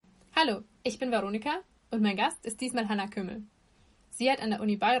Hallo, ich bin Veronika und mein Gast ist diesmal Hanna Kümmel. Sie hat an der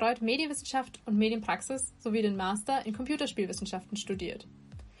Uni Bayreuth Medienwissenschaft und Medienpraxis sowie den Master in Computerspielwissenschaften studiert.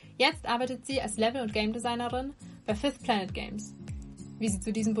 Jetzt arbeitet sie als Level- und Game Designerin bei Fifth Planet Games. Wie sie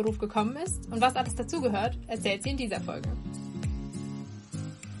zu diesem Beruf gekommen ist und was alles dazugehört, erzählt sie in dieser Folge.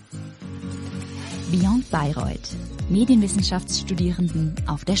 Beyond Bayreuth. Medienwissenschaftsstudierenden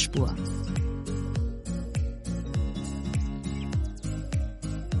auf der Spur.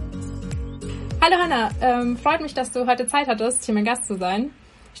 Hallo Hanna, freut mich, dass du heute Zeit hattest, hier mein Gast zu sein.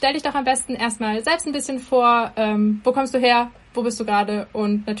 Stell dich doch am besten erstmal selbst ein bisschen vor. Wo kommst du her? Wo bist du gerade?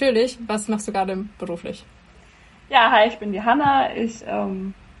 Und natürlich, was machst du gerade beruflich? Ja, hi, ich bin die Hanna. Ich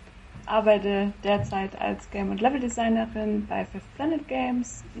arbeite derzeit als Game- und Level-Designerin bei Fifth Planet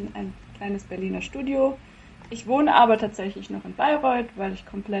Games, in ein kleines Berliner Studio. Ich wohne aber tatsächlich noch in Bayreuth, weil ich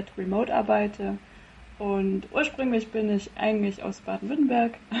komplett remote arbeite. Und ursprünglich bin ich eigentlich aus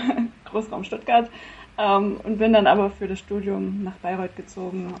Baden-Württemberg, Großraum Stuttgart, und bin dann aber für das Studium nach Bayreuth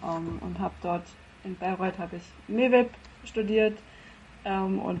gezogen und habe dort in Bayreuth habe ich MEWIP studiert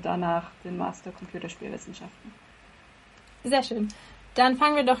und danach den Master Computerspielwissenschaften. Sehr schön. Dann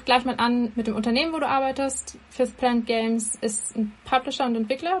fangen wir doch gleich mal an mit dem Unternehmen, wo du arbeitest. Fifth Planet Games ist ein Publisher und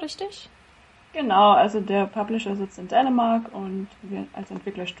Entwickler, richtig? Genau, also der Publisher sitzt in Dänemark und wir als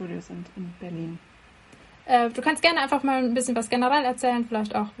Entwicklerstudio sind in Berlin. Du kannst gerne einfach mal ein bisschen was generell erzählen,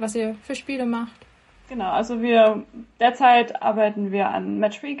 vielleicht auch, was ihr für Spiele macht. Genau, also derzeit arbeiten wir an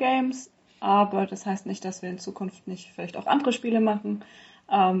Match-3-Games, aber das heißt nicht, dass wir in Zukunft nicht vielleicht auch andere Spiele machen.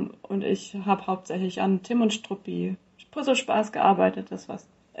 Und ich habe hauptsächlich an Tim und Struppi Puzzle-Spaß gearbeitet. Das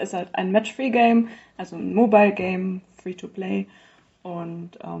ist halt ein Match-3-Game, also ein Mobile-Game, Free-to-Play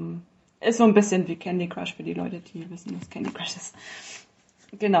und ist so ein bisschen wie Candy Crush für die Leute, die wissen, was Candy Crush ist.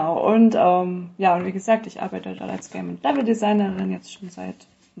 Genau, und und wie gesagt, ich arbeite dort als Game- und Level-Designerin jetzt schon seit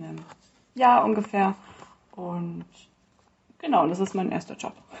einem Jahr ungefähr. Und genau, das ist mein erster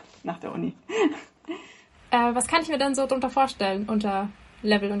Job nach der Uni. Was kann ich mir denn so darunter vorstellen unter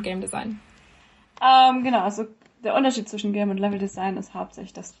Level- und Game Design? Genau, also der Unterschied zwischen Game- und Level-Design ist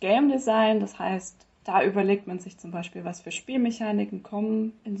hauptsächlich das Game-Design. Das heißt, da überlegt man sich zum Beispiel, was für Spielmechaniken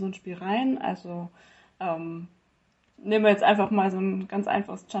kommen in so ein Spiel rein. Also nehmen wir jetzt einfach mal so ein ganz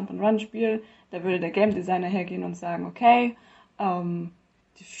einfaches Jump-and-Run-Spiel. Da würde der Game Designer hergehen und sagen, okay,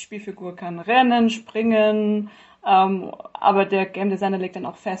 die Spielfigur kann rennen, springen, aber der Game Designer legt dann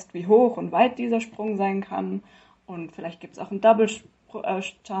auch fest, wie hoch und weit dieser Sprung sein kann. Und vielleicht gibt es auch einen Double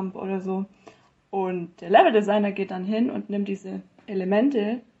Jump oder so. Und der Level Designer geht dann hin und nimmt diese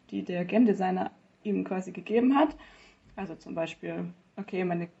Elemente, die der Game Designer ihm quasi gegeben hat. Also zum Beispiel, okay,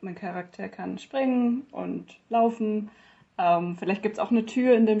 mein Charakter kann springen und laufen. Vielleicht gibt es auch eine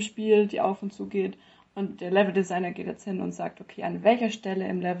Tür in dem Spiel, die auf und zu geht. Und der Level-Designer geht jetzt hin und sagt, okay, an welcher Stelle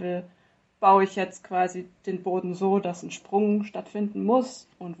im Level baue ich jetzt quasi den Boden so, dass ein Sprung stattfinden muss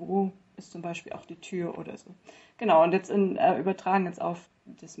und wo ist zum Beispiel auch die Tür oder so. Genau, und jetzt übertragen jetzt auf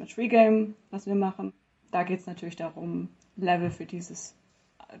das Match-3-Game, was wir machen. Da geht es natürlich darum, Level für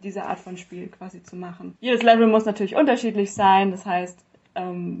diese Art von Spiel quasi zu machen. Jedes Level muss natürlich unterschiedlich sein, das heißt,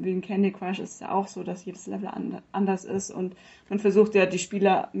 wegen Candy Crush ist es ja auch so, dass jedes Level anders ist und man versucht ja, die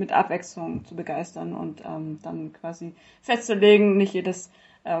Spieler mit Abwechslung zu begeistern und dann quasi festzulegen, nicht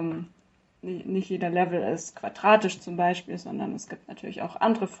jeder Level ist quadratisch zum Beispiel, sondern es gibt natürlich auch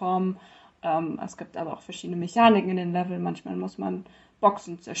andere Formen. Es gibt aber auch verschiedene Mechaniken in den Leveln. Manchmal muss man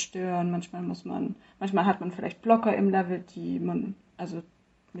Boxen zerstören, manchmal hat man vielleicht Blocker im Level,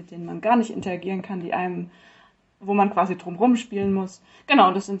 mit denen man gar nicht interagieren kann, wo man quasi drumherum spielen muss.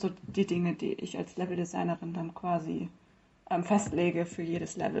 Genau, das sind so die Dinge, die ich als Leveldesignerin dann quasi festlege für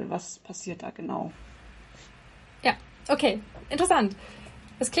jedes Level. Was passiert da genau? Ja, okay, interessant.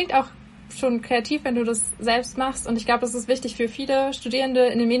 Es klingt auch schon kreativ, wenn du das selbst machst. Und ich glaube, es ist wichtig für viele Studierende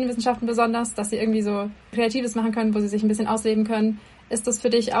in den Medienwissenschaften besonders, dass sie irgendwie so Kreatives machen können, wo sie sich ein bisschen ausleben können. Ist das für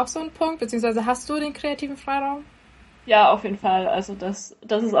dich auch so ein Punkt, beziehungsweise hast du den kreativen Freiraum? Ja, auf jeden Fall. Also das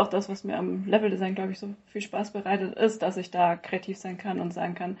ist auch das, was mir am Leveldesign, glaube ich, so viel Spaß bereitet ist, dass ich da kreativ sein kann und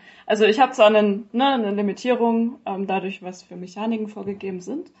sagen kann. Also ich habe zwar eine Limitierung, dadurch, was für Mechaniken vorgegeben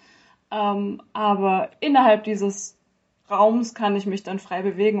sind, aber innerhalb dieses Raums kann ich mich dann frei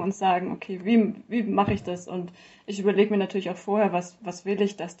bewegen und sagen, okay, wie mache ich das? Und ich überlege mir natürlich auch vorher, was will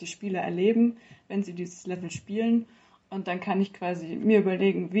ich, dass die Spieler erleben, wenn sie dieses Level spielen. Und dann kann ich quasi mir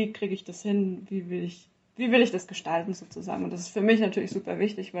überlegen, wie kriege ich das hin, wie will ich das gestalten sozusagen. Und das ist für mich natürlich super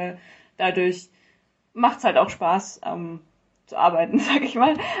wichtig, weil dadurch macht es halt auch Spaß zu arbeiten, sag ich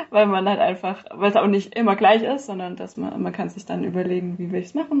mal, weil man halt einfach, weil es auch nicht immer gleich ist, sondern dass man kann sich dann überlegen, wie will ich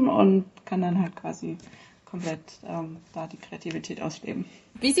es machen und kann dann halt quasi komplett da die Kreativität ausleben.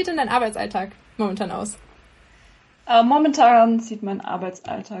 Wie sieht denn dein Arbeitsalltag momentan aus? Momentan sieht mein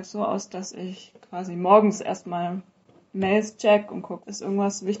Arbeitsalltag so aus, dass ich quasi morgens erstmal Mails check und gucke, ist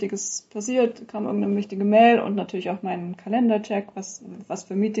irgendwas Wichtiges passiert, kam irgendeine wichtige Mail und natürlich auch meinen Kalender check, was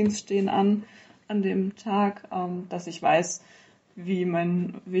für Meetings stehen an dem Tag, dass ich weiß, wie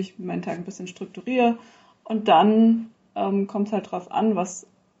ich meinen Tag ein bisschen strukturiere. Und dann kommt es halt drauf an,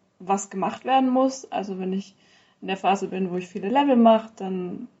 was gemacht werden muss. Also wenn ich in der Phase bin, wo ich viele Level mache,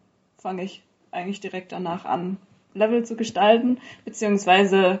 dann fange ich eigentlich direkt danach an, Level zu gestalten,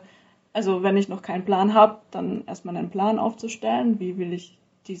 beziehungsweise, also wenn ich noch keinen Plan habe, dann erstmal einen Plan aufzustellen, wie will ich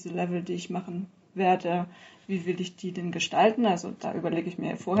diese Level, die ich machen werde, wie will ich die denn gestalten, also da überlege ich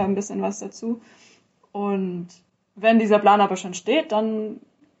mir vorher ein bisschen was dazu und wenn dieser Plan aber schon steht, dann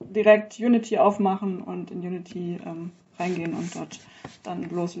direkt Unity aufmachen und in Unity reingehen und dort dann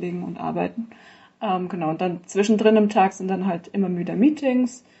loslegen und arbeiten. Genau, und dann zwischendrin im Tag sind dann halt immer wieder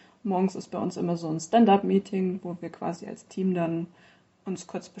Meetings. Morgens ist bei uns immer so ein Stand-up-Meeting, wo wir quasi als Team dann uns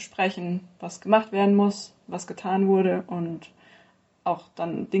kurz besprechen, was gemacht werden muss, was getan wurde und auch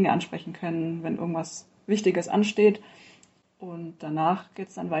dann Dinge ansprechen können, wenn irgendwas Wichtiges ansteht. Und danach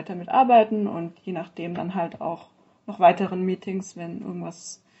geht's dann weiter mit Arbeiten und je nachdem dann halt auch noch weiteren Meetings, wenn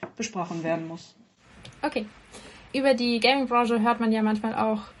irgendwas besprochen werden muss. Okay. Über die Gaming-Branche hört man ja manchmal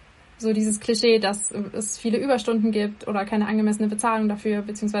auch so dieses Klischee, dass es viele Überstunden gibt oder keine angemessene Bezahlung dafür,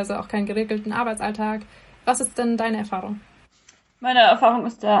 beziehungsweise auch keinen geregelten Arbeitsalltag. Was ist denn deine Erfahrung? Meine Erfahrung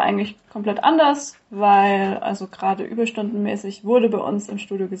ist da eigentlich komplett anders, weil also gerade überstundenmäßig wurde bei uns im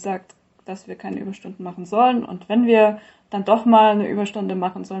Studio gesagt, dass wir keine Überstunden machen sollen. Und wenn wir dann doch mal eine Überstunde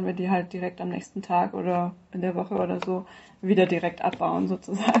machen, sollen wir die halt direkt am nächsten Tag oder in der Woche oder so wieder direkt abbauen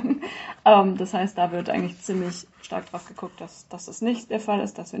sozusagen. Das heißt, da wird eigentlich ziemlich stark drauf geguckt, dass das nicht der Fall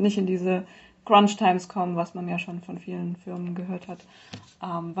ist, dass wir nicht in diese Crunch-Times kommen, was man ja schon von vielen Firmen gehört hat.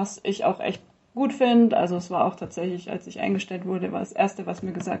 Was ich auch echt gut finde, also es war auch tatsächlich, als ich eingestellt wurde, war das Erste, was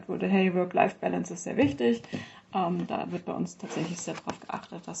mir gesagt wurde, hey, Work-Life-Balance ist sehr wichtig. Da wird bei uns tatsächlich sehr drauf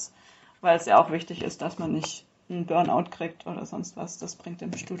geachtet, weil es ja auch wichtig ist, dass man nicht einen Burnout kriegt oder sonst was. Das bringt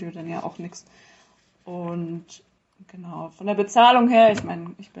im Studio dann ja auch nichts. Und genau, von der Bezahlung her, ich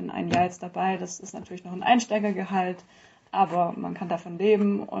meine, ich bin ein Jahr jetzt dabei, das ist natürlich noch ein Einsteigergehalt, aber man kann davon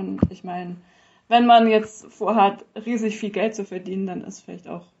leben und ich meine, wenn man jetzt vorhat, riesig viel Geld zu verdienen, dann ist vielleicht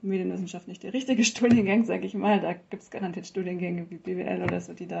auch Medienwissenschaft nicht der richtige Studiengang, sage ich mal. Da gibt es garantiert Studiengänge wie BWL oder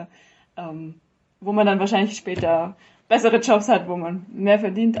so, die da, wo man dann wahrscheinlich später bessere Jobs hat, wo man mehr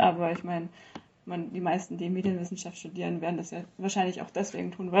verdient. Aber ich meine, die meisten, die Medienwissenschaft studieren, werden das ja wahrscheinlich auch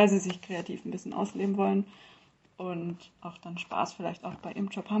deswegen tun, weil sie sich kreativ ein bisschen ausleben wollen und auch dann Spaß vielleicht auch bei ihrem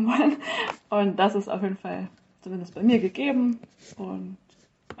Job haben wollen. Und das ist auf jeden Fall zumindest bei mir gegeben. Und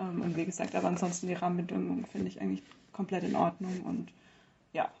wie gesagt, aber ansonsten die Rahmenbedingungen finde ich eigentlich komplett in Ordnung und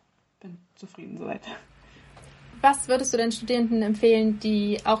ja, bin zufrieden soweit. Was würdest du den Studierenden empfehlen,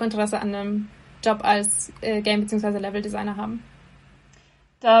 die auch Interesse an einem Job als Game- bzw. Level-Designer haben?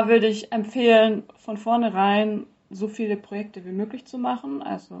 Da würde ich empfehlen, von vornherein so viele Projekte wie möglich zu machen.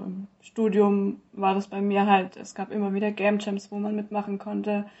 Also im Studium war das bei mir halt, es gab immer wieder Game Jams, wo man mitmachen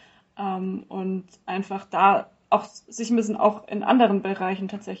konnte und einfach da auch sich ein bisschen auch in anderen Bereichen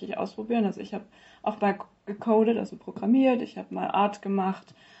tatsächlich ausprobieren. Also ich habe auch mal gecodet, also programmiert, ich habe mal Art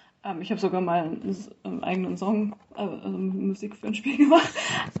gemacht, ich habe sogar mal einen eigenen Song, also Musik für ein Spiel gemacht.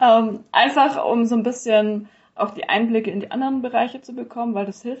 Einfach um so ein bisschen auch die Einblicke in die anderen Bereiche zu bekommen, weil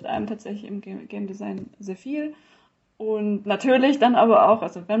das hilft einem tatsächlich im Game Design sehr viel. Und natürlich dann aber auch,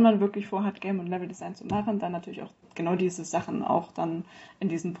 also wenn man wirklich vorhat, Game- und Level-Design zu machen, dann natürlich auch genau diese Sachen auch dann in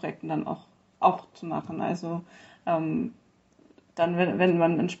diesen Projekten dann auch zu machen. Also dann, wenn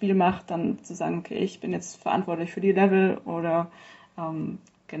man ein Spiel macht, dann zu sagen, okay, ich bin jetzt verantwortlich für die Level oder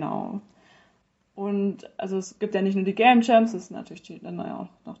genau. Und also es gibt ja nicht nur die Game Jams, es sind natürlich dann auch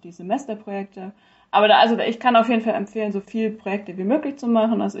noch die Semesterprojekte. Aber ich kann auf jeden Fall empfehlen, so viele Projekte wie möglich zu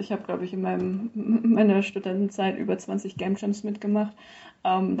machen. Also ich habe, glaube ich, in meiner Studentenzeit über 20 Game Jams mitgemacht.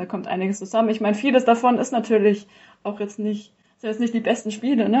 Da kommt einiges zusammen. Ich meine, vieles davon ist natürlich auch sind jetzt nicht die besten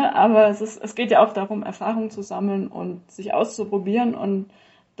Spiele, ne? Aber es geht ja auch darum, Erfahrungen zu sammeln und sich auszuprobieren. Und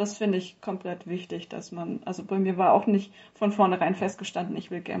das finde ich komplett wichtig, also bei mir war auch nicht von vornherein festgestanden,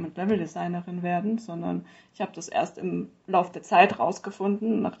 ich will Game- und Level-Designerin werden, sondern ich habe das erst im Lauf der Zeit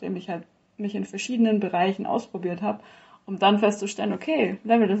rausgefunden, nachdem ich halt mich in verschiedenen Bereichen ausprobiert habe, um dann festzustellen, okay,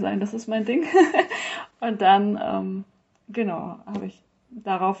 Level-Design, das ist mein Ding. Und dann, habe ich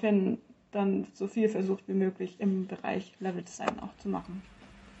daraufhin dann so viel versucht wie möglich im Bereich Level-Design auch zu machen.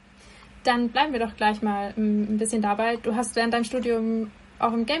 Dann bleiben wir doch gleich mal ein bisschen dabei. Du hast während deinem Studium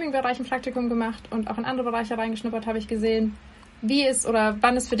auch im Gaming-Bereich ein Praktikum gemacht und auch in andere Bereiche reingeschnuppert, habe ich gesehen. Wie ist oder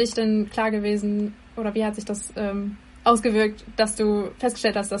wann ist für dich denn klar gewesen oder wie hat sich das ausgewirkt, dass du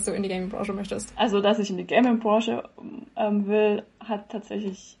festgestellt hast, dass du in die Gaming-Branche möchtest? Also, dass ich in die Gaming-Branche will, hat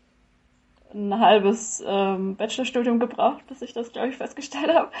tatsächlich ein halbes Bachelorstudium gebraucht, bis ich das, glaube ich,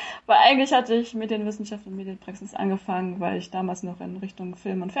 festgestellt habe. Weil eigentlich hatte ich Medienwissenschaft und Medienpraxis angefangen, weil ich damals noch in Richtung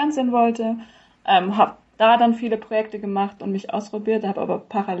Film und Fernsehen wollte. Habe da dann viele Projekte gemacht und mich ausprobiert, habe aber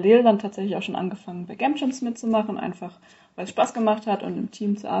parallel dann tatsächlich auch schon angefangen, bei Game Jams mitzumachen, einfach weil es Spaß gemacht hat und im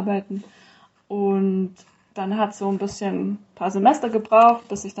Team zu arbeiten. Und dann hat so ein paar Semester gebraucht,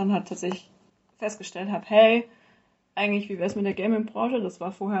 bis ich dann halt tatsächlich festgestellt habe, hey, eigentlich, wie wäre es mit der Gaming-Branche? Das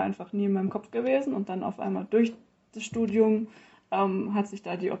war vorher einfach nie in meinem Kopf gewesen und dann auf einmal durch das Studium hat sich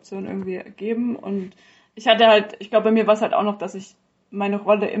da die Option irgendwie ergeben und ich glaube, bei mir war es halt auch noch, dass ich meine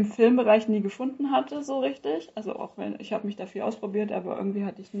Rolle im Filmbereich nie gefunden hatte, so richtig. Also auch wenn, ich habe mich da viel ausprobiert, aber irgendwie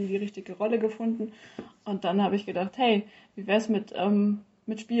hatte ich nie die richtige Rolle gefunden. Und dann habe ich gedacht, hey, wie wäre es mit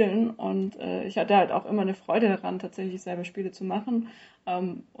Spielen? Und ich hatte halt auch immer eine Freude daran, tatsächlich selber Spiele zu machen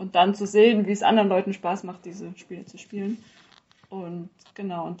und dann zu sehen, wie es anderen Leuten Spaß macht, diese Spiele zu spielen. Und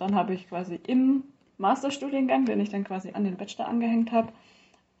genau, und dann habe ich quasi im Masterstudiengang, den ich dann quasi an den Bachelor angehängt habe,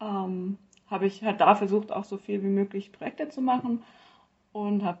 habe ich halt da versucht, auch so viel wie möglich Projekte zu machen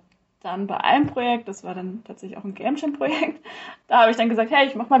und habe dann bei einem Projekt, das war dann tatsächlich auch ein Game Jam Projekt, da habe ich dann gesagt, hey,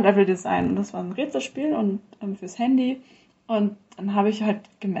 ich mache mal Level Design und das war ein Rätselspiel und fürs Handy und dann habe ich halt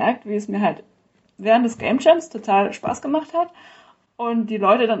gemerkt, wie es mir halt während des Game Jams total Spaß gemacht hat und die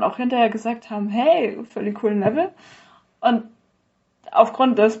Leute dann auch hinterher gesagt haben, hey, völlig coolen Level und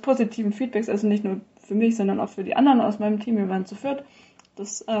aufgrund des positiven Feedbacks, also nicht nur für mich, sondern auch für die anderen aus meinem Team, wir waren zu viert,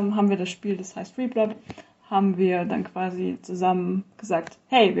 haben wir das Spiel, das heißt Reblob, haben wir dann quasi zusammen gesagt,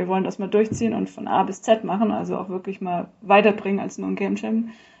 hey, wir wollen das mal durchziehen und von A bis Z machen, also auch wirklich mal weiterbringen als nur ein Game Jam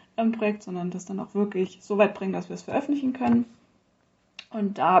Projekt, sondern das dann auch wirklich so weit bringen, dass wir es veröffentlichen können.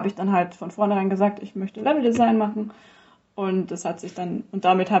 Und da habe ich dann halt von vornherein gesagt, ich möchte Leveldesign machen und das hat sich dann, und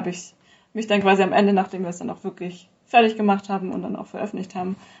damit habe ich mich dann quasi am Ende, nachdem wir es dann auch wirklich fertig gemacht haben und dann auch veröffentlicht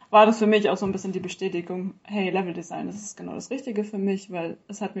haben, war das für mich auch so ein bisschen die Bestätigung, hey, Leveldesign, das ist genau das Richtige für mich, weil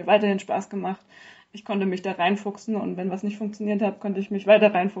es hat mir weiterhin Spaß gemacht. Ich konnte mich da reinfuchsen und wenn was nicht funktioniert hat, konnte ich mich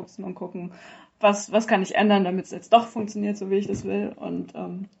weiter reinfuchsen und gucken, was kann ich ändern, damit es jetzt doch funktioniert, so wie ich das will. Und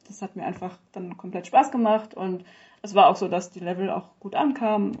das hat mir einfach dann komplett Spaß gemacht und es war auch so, dass die Level auch gut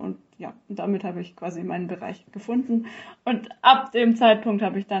ankamen und ja, und damit habe ich quasi meinen Bereich gefunden. Und ab dem Zeitpunkt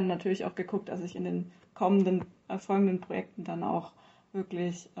habe ich dann natürlich auch geguckt, dass ich in den kommenden, folgenden Projekten dann auch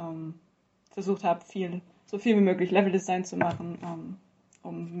wirklich versucht habe, so viel wie möglich Leveldesign zu machen,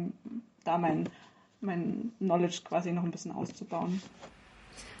 um da mein Knowledge quasi noch ein bisschen auszubauen.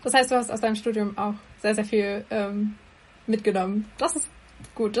 Das heißt, du hast aus deinem Studium auch sehr, sehr viel mitgenommen. Das ist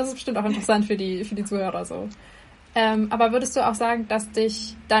gut, das ist bestimmt auch interessant für die Zuhörer so. Aber würdest du auch sagen, dass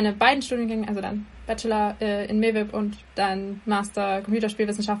dich deine beiden Studiengänge, also dein Bachelor in MEWIP und dein Master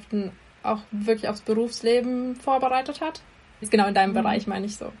Computerspielwissenschaften auch wirklich aufs Berufsleben vorbereitet hat? Jetzt genau in deinem Bereich, meine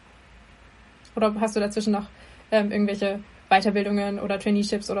ich so. Oder hast du dazwischen noch irgendwelche Weiterbildungen oder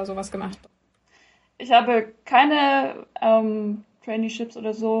Traineeships oder sowas gemacht? Ich habe keine Traineeships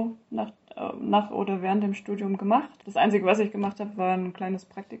oder so nach oder während dem Studium gemacht. Das Einzige, was ich gemacht habe, war ein kleines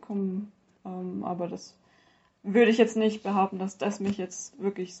Praktikum, aber das würde ich jetzt nicht behaupten, dass das mich jetzt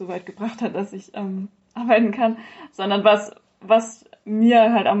wirklich so weit gebracht hat, dass ich arbeiten kann, sondern was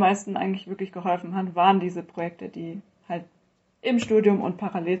mir halt am meisten eigentlich wirklich geholfen hat, waren diese Projekte, die halt im Studium und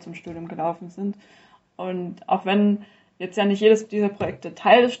parallel zum Studium gelaufen sind. Und auch wenn jetzt ja nicht jedes dieser Projekte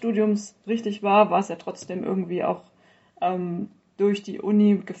Teil des Studiums richtig war es ja trotzdem irgendwie auch durch die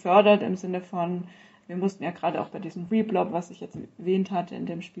Uni gefördert im Sinne von, wir mussten ja gerade auch bei diesem Reblob, was ich jetzt erwähnt hatte in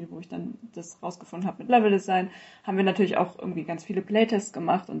dem Spiel, wo ich dann das rausgefunden habe mit Leveldesign, haben wir natürlich auch irgendwie ganz viele Playtests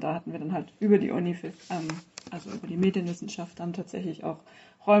gemacht und da hatten wir dann halt über die Uni, also über die Medienwissenschaft dann tatsächlich auch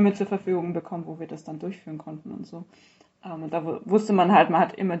Räume zur Verfügung bekommen, wo wir das dann durchführen konnten und so. Und da wusste man halt, man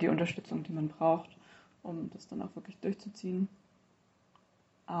hat immer die Unterstützung, die man braucht, um das dann auch wirklich durchzuziehen.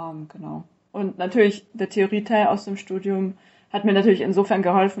 Genau. Und natürlich der Theorieteil aus dem Studium hat mir natürlich insofern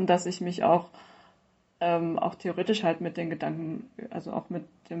geholfen, dass ich mich auch theoretisch halt mit den Gedanken, also auch mit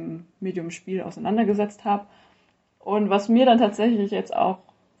dem Medium Spiel auseinandergesetzt habe. Und was mir dann tatsächlich jetzt auch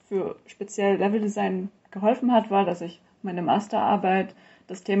für speziell Leveldesign geholfen hat, war, dass ich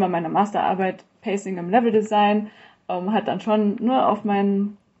das Thema meiner Masterarbeit Pacing im Leveldesign hat dann schon nur auf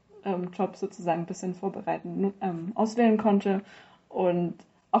meinen Job sozusagen ein bisschen vorbereitend auswählen konnte. Und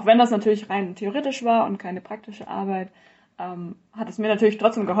auch wenn das natürlich rein theoretisch war und keine praktische Arbeit, hat es mir natürlich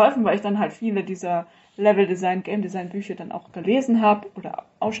trotzdem geholfen, weil ich dann halt viele dieser Level-Design, Game-Design-Bücher dann auch gelesen habe oder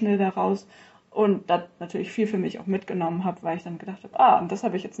Ausschnitte daraus und da natürlich viel für mich auch mitgenommen habe, weil ich dann gedacht habe, und das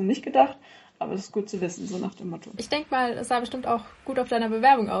habe ich jetzt noch nicht gedacht, aber es ist gut zu wissen, so nach dem Motto. Ich denke mal, es sah bestimmt auch gut auf deiner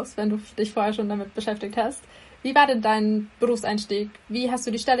Bewerbung aus, wenn du dich vorher schon damit beschäftigt hast. Wie war denn dein Berufseinstieg? Wie hast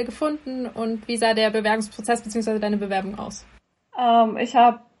du die Stelle gefunden und wie sah der Bewerbungsprozess bzw. deine Bewerbung aus? Ich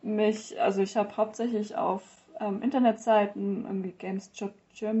habe hauptsächlich auf Internetseiten, irgendwie Games Job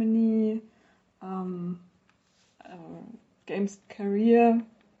Germany, Games Career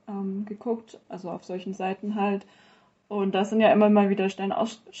geguckt, also auf solchen Seiten halt. Und da sind ja immer mal wieder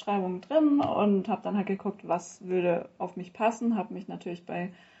Stellenausschreibungen drin und habe dann halt geguckt, was würde auf mich passen. Habe mich natürlich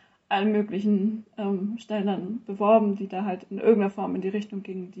bei allen möglichen Stellen dann beworben, die da halt in irgendeiner Form in die Richtung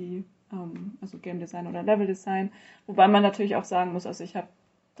gingen, die also Game Design oder Level Design. Wobei man natürlich auch sagen muss, also ich habe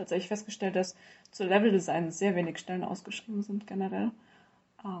tatsächlich festgestellt, dass zu Level Design sehr wenig Stellen ausgeschrieben sind generell.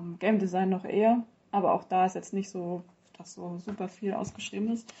 Game Design noch eher, aber auch da ist jetzt nicht so, dass so super viel ausgeschrieben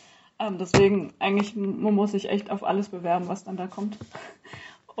ist. Deswegen eigentlich man muss sich echt auf alles bewerben, was dann da kommt.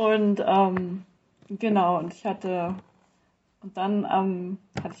 Und genau, und dann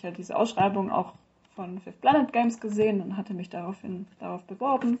hatte ich halt diese Ausschreibung auch von Fifth Planet Games gesehen und hatte mich darauf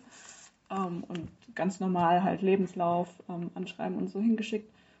beworben und ganz normal halt Lebenslauf, Anschreiben und so hingeschickt.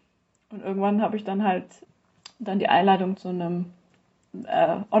 Und irgendwann habe ich dann halt die Einladung zu einem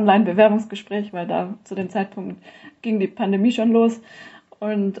Online-Bewerbungsgespräch, weil da zu dem Zeitpunkt ging die Pandemie schon los.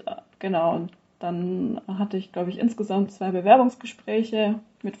 Und genau, und dann hatte ich, glaube ich, insgesamt 2 Bewerbungsgespräche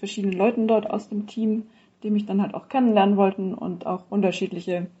mit verschiedenen Leuten dort aus dem Team, die mich dann halt auch kennenlernen wollten und auch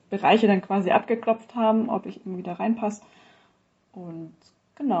unterschiedliche Bereiche dann quasi abgeklopft haben, ob ich irgendwie da reinpasse. Und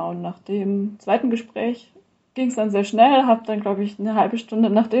genau, nach dem zweiten Gespräch ging es dann sehr schnell, habe dann, glaube ich, eine halbe Stunde,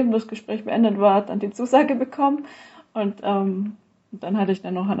 nachdem das Gespräch beendet war, dann die Zusage bekommen. Und dann hatte ich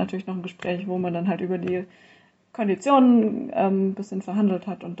dann natürlich noch ein Gespräch, wo man dann halt über die Konditionen ein bisschen verhandelt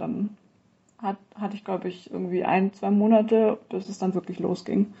hat. Und dann hatte ich, glaube ich, irgendwie 1-2 Monate, bis es dann wirklich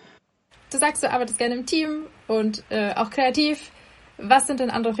losging. Du sagst, du arbeitest gerne im Team und auch kreativ. Was sind denn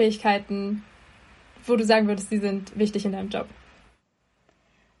andere Fähigkeiten, wo du sagen würdest, die sind wichtig in deinem Job?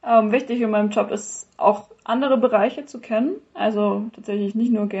 Wichtig in meinem Job ist auch andere Bereiche zu kennen. Also tatsächlich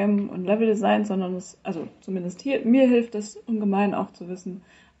nicht nur Game- und Level-Design, sondern also zumindest mir hilft es ungemein auch zu wissen,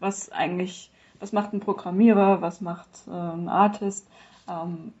 was macht ein Programmierer, was macht ein Artist.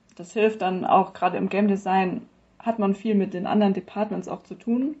 Das hilft dann auch, gerade im Game Design hat man viel mit den anderen Departments auch zu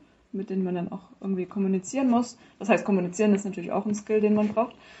tun, mit denen man dann auch irgendwie kommunizieren muss. Das heißt, kommunizieren ist natürlich auch ein Skill, den man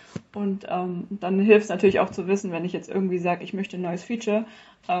braucht. Und dann hilft es natürlich auch zu wissen, wenn ich jetzt irgendwie sage, ich möchte ein neues Feature,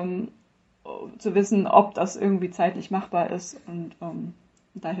 zu wissen, ob das irgendwie zeitlich machbar ist. Und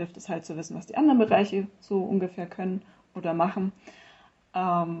da hilft es halt zu wissen, was die anderen Bereiche so ungefähr können oder machen.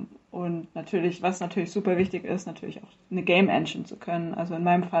 Und natürlich, was natürlich super wichtig ist, natürlich auch eine Game Engine zu können. Also in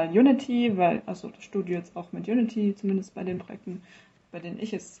meinem Fall Unity, weil also das Studio jetzt auch mit Unity, zumindest bei den Projekten, bei denen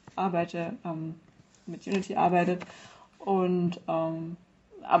ich jetzt arbeite, mit Unity arbeitet. Und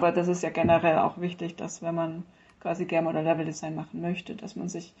aber das ist ja generell auch wichtig, dass wenn man quasi Game- oder Level-Design machen möchte, dass man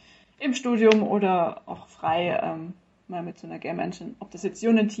sich im Studium oder auch frei mal mit so einer Game Engine, ob das jetzt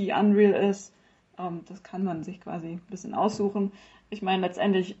Unity, Unreal ist, das kann man sich quasi ein bisschen aussuchen. Ich meine,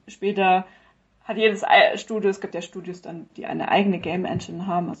 letztendlich später hat jedes Studio, es gibt ja Studios dann, die eine eigene Game Engine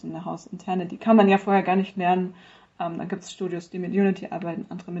haben, also eine hausinterne, die kann man ja vorher gar nicht lernen. Dann gibt es Studios, die mit Unity arbeiten,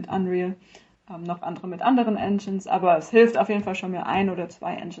 andere mit Unreal, noch andere mit anderen Engines, aber es hilft auf jeden Fall schon mal 1 oder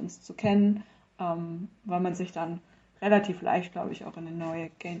 2 Engines zu kennen, weil man sich dann relativ leicht, glaube ich, auch in eine neue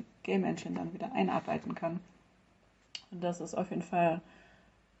Game Engine dann wieder einarbeiten kann. Und das ist auf jeden Fall,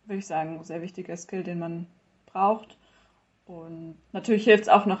 würde ich sagen, ein sehr wichtiger Skill, den man braucht. Und natürlich hilft es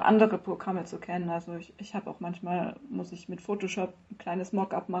auch noch, andere Programme zu kennen. Also ich habe auch manchmal, muss ich mit Photoshop ein kleines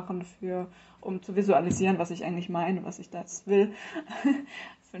Mockup machen, um zu visualisieren, was ich eigentlich meine, was ich da jetzt will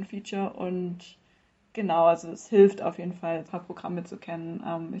für ein Feature. Und genau, also es hilft auf jeden Fall, ein paar Programme zu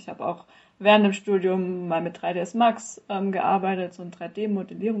kennen. Ich habe auch während dem Studium mal mit 3ds Max gearbeitet, so ein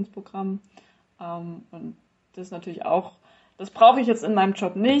 3D-Modellierungsprogramm. Und das ist natürlich auch, das brauche ich jetzt in meinem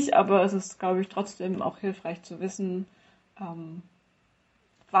Job nicht, aber es ist, glaube ich, trotzdem auch hilfreich zu wissen,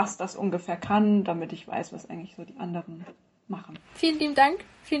 was das ungefähr kann, damit ich weiß, was eigentlich so die anderen machen. Vielen lieben Dank.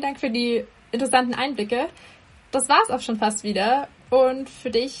 Vielen Dank für die interessanten Einblicke. Das war's auch schon fast wieder. Und für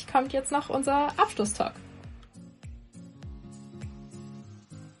dich kommt jetzt noch unser Abschlusstalk.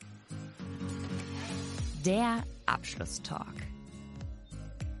 Der Abschlusstalk.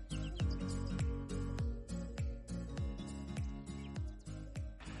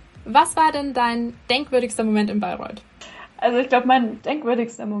 Was war denn dein denkwürdigster Moment in Bayreuth? Also ich glaube, mein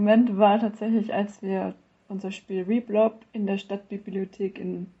denkwürdigster Moment war tatsächlich, als wir unser Spiel Reblob in der Stadtbibliothek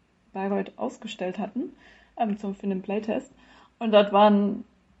in Bayreuth ausgestellt hatten, für den Playtest. Und dort waren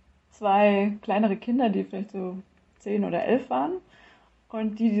 2 kleinere Kinder, die vielleicht so 10 oder 11 waren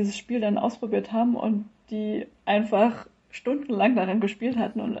und die dieses Spiel dann ausprobiert haben und die einfach stundenlang daran gespielt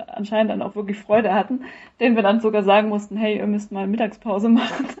hatten und anscheinend dann auch wirklich Freude hatten, denen wir dann sogar sagen mussten, hey, ihr müsst mal Mittagspause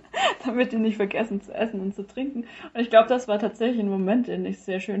machen, damit die nicht vergessen zu essen und zu trinken. Und ich glaube, das war tatsächlich ein Moment, den ich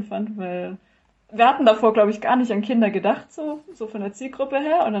sehr schön fand, weil wir hatten davor, glaube ich, gar nicht an Kinder gedacht, so von der Zielgruppe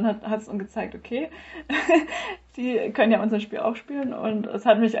her. Und dann hat es uns gezeigt, okay, die können ja unser Spiel auch spielen. Und es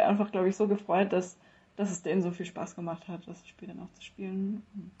hat mich einfach, glaube ich, so gefreut, dass es denen so viel Spaß gemacht hat, das Spiel dann auch zu spielen.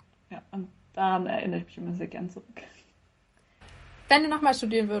 Ja, und daran erinnere ich mich immer sehr gern zurück. Wenn du nochmal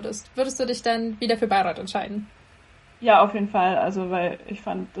studieren würdest du dich dann wieder für Bayreuth entscheiden? Ja, auf jeden Fall. Also, weil ich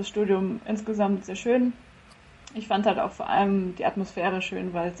fand das Studium insgesamt sehr schön. Ich fand halt auch vor allem die Atmosphäre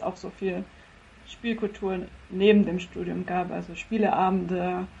schön, weil es auch so viel Spielkultur neben dem Studium gab. Also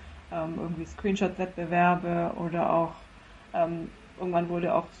Spieleabende, irgendwie Screenshot-Wettbewerbe oder auch irgendwann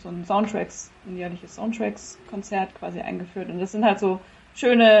wurde auch so ein jährliches Soundtracks-Konzert quasi eingeführt. Und das sind halt so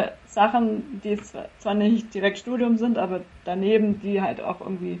schöne Sachen, die zwar nicht direkt Studium sind, aber daneben, die halt auch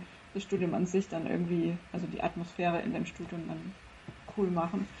irgendwie das Studium an sich dann irgendwie, also die Atmosphäre in dem Studium dann cool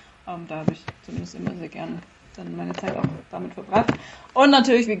machen. Da habe ich zumindest immer sehr gerne dann meine Zeit auch damit verbracht. Und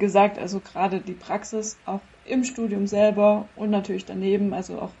natürlich, wie gesagt, also gerade die Praxis auch im Studium selber und natürlich daneben,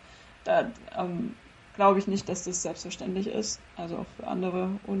 also auch da glaube ich nicht, dass das selbstverständlich ist, also auch für andere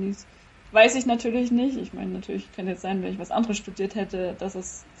Unis. Weiß ich natürlich nicht. Ich meine, natürlich könnte jetzt sein, wenn ich was anderes studiert hätte, dass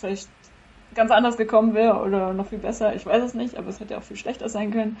es vielleicht ganz anders gekommen wäre oder noch viel besser. Ich weiß es nicht, aber es hätte auch viel schlechter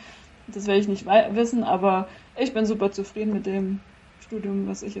sein können. Das werde ich nicht wissen, aber ich bin super zufrieden mit dem Studium,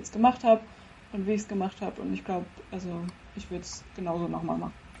 was ich jetzt gemacht habe und wie ich es gemacht habe. Und ich glaube, also ich würde es genauso nochmal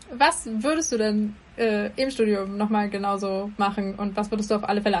machen. Was würdest du denn im Studium nochmal genauso machen und was würdest du auf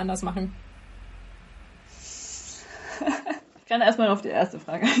alle Fälle anders machen? Ich kann erstmal auf die erste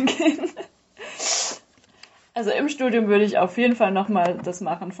Frage eingehen. Also im Studium würde ich auf jeden Fall nochmal das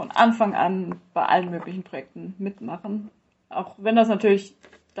machen, von Anfang an bei allen möglichen Projekten mitmachen. Auch wenn das natürlich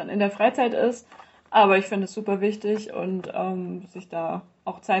dann in der Freizeit ist, aber ich finde es super wichtig und sich da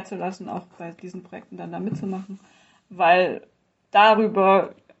auch Zeit zu lassen, auch bei diesen Projekten dann da mitzumachen, weil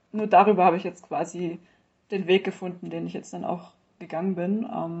nur darüber habe ich jetzt quasi den Weg gefunden, den ich jetzt dann auch gegangen bin.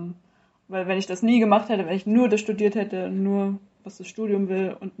 Weil wenn ich das nie gemacht hätte, wenn ich nur das studiert hätte, nur was das Studium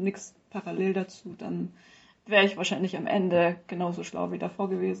will und nichts parallel dazu, dann wäre ich wahrscheinlich am Ende genauso schlau wie davor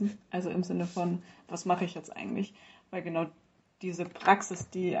gewesen. Also im Sinne von, was mache ich jetzt eigentlich? Weil genau diese Praxis,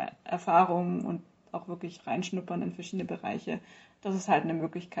 die Erfahrung und auch wirklich reinschnuppern in verschiedene Bereiche, das ist halt eine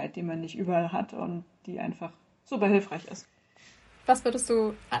Möglichkeit, die man nicht überall hat und die einfach super hilfreich ist. Was würdest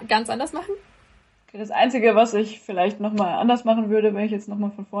du ganz anders machen? Okay, das Einzige, was ich vielleicht nochmal anders machen würde, wenn ich jetzt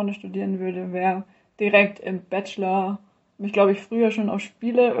nochmal von vorne studieren würde, wäre direkt im Bachelor mich, glaube ich, früher schon auf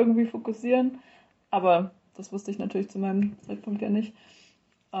Spiele irgendwie fokussieren. Aber das wusste ich natürlich zu meinem Zeitpunkt ja nicht.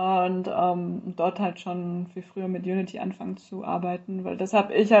 Und dort halt schon viel früher mit Unity anfangen zu arbeiten, weil das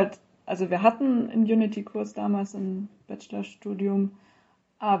habe ich halt, also wir hatten einen Unity-Kurs damals im Bachelorstudium,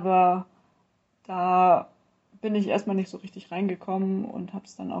 aber da bin ich erstmal nicht so richtig reingekommen und habe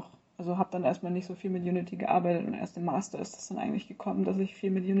dann erstmal nicht so viel mit Unity gearbeitet und erst im Master ist das dann eigentlich gekommen, dass ich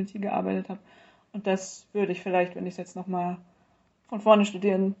viel mit Unity gearbeitet habe. Und das würde ich vielleicht, wenn ich es jetzt nochmal von vorne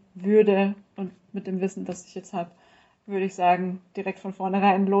studieren würde und mit dem Wissen, das ich jetzt habe, würde ich sagen, direkt von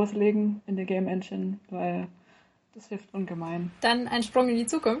vornherein loslegen in der Game Engine, weil das hilft ungemein. Dann ein Sprung in die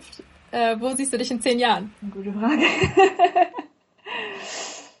Zukunft. Wo siehst du dich in 10 Jahren? Eine gute Frage.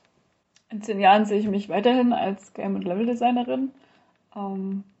 In 10 Jahren sehe ich mich weiterhin als Game- und Level-Designerin.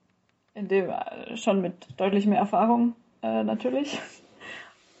 In dem schon mit deutlich mehr Erfahrung natürlich.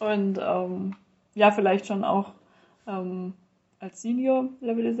 Und vielleicht schon auch als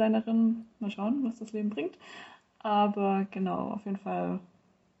Senior-Level-Designerin. Mal schauen, was das Leben bringt. Aber genau, auf jeden Fall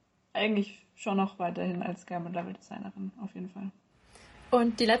eigentlich schon noch weiterhin als Game- und Level-Designerin. Auf jeden Fall.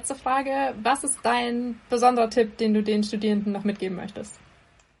 Und die letzte Frage, was ist dein besonderer Tipp, den du den Studierenden noch mitgeben möchtest?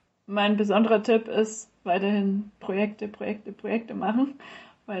 Mein besonderer Tipp ist weiterhin Projekte machen,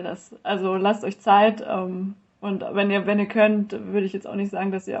 weil also lasst euch Zeit und wenn ihr könnt, würde ich jetzt auch nicht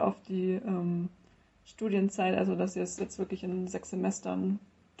sagen, dass ihr auf die Studienzeit, also dass ihr es jetzt wirklich in 6 Semestern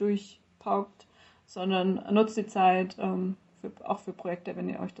durchpaukt, sondern nutzt die Zeit auch für Projekte, wenn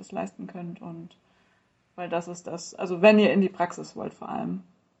ihr euch das leisten könnt und weil das ist das, also wenn ihr in die Praxis wollt vor allem,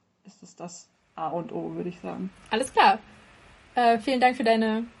 ist es das A und O, würde ich sagen. Alles klar. Vielen Dank für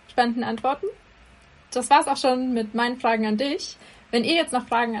deine spannenden Antworten. das war's auch schon mit meinen Fragen an dich. Wenn ihr jetzt noch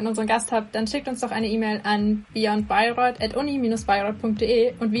Fragen an unseren Gast habt, dann schickt uns doch eine E-Mail an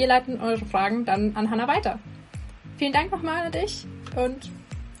beyondbayreuth@uni-bayreuth.de und wir leiten eure Fragen dann an Hannah weiter. Vielen Dank nochmal an dich und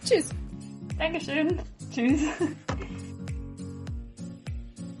tschüss. Dankeschön. Tschüss.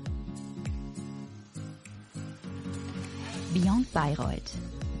 Beyond Bayreuth.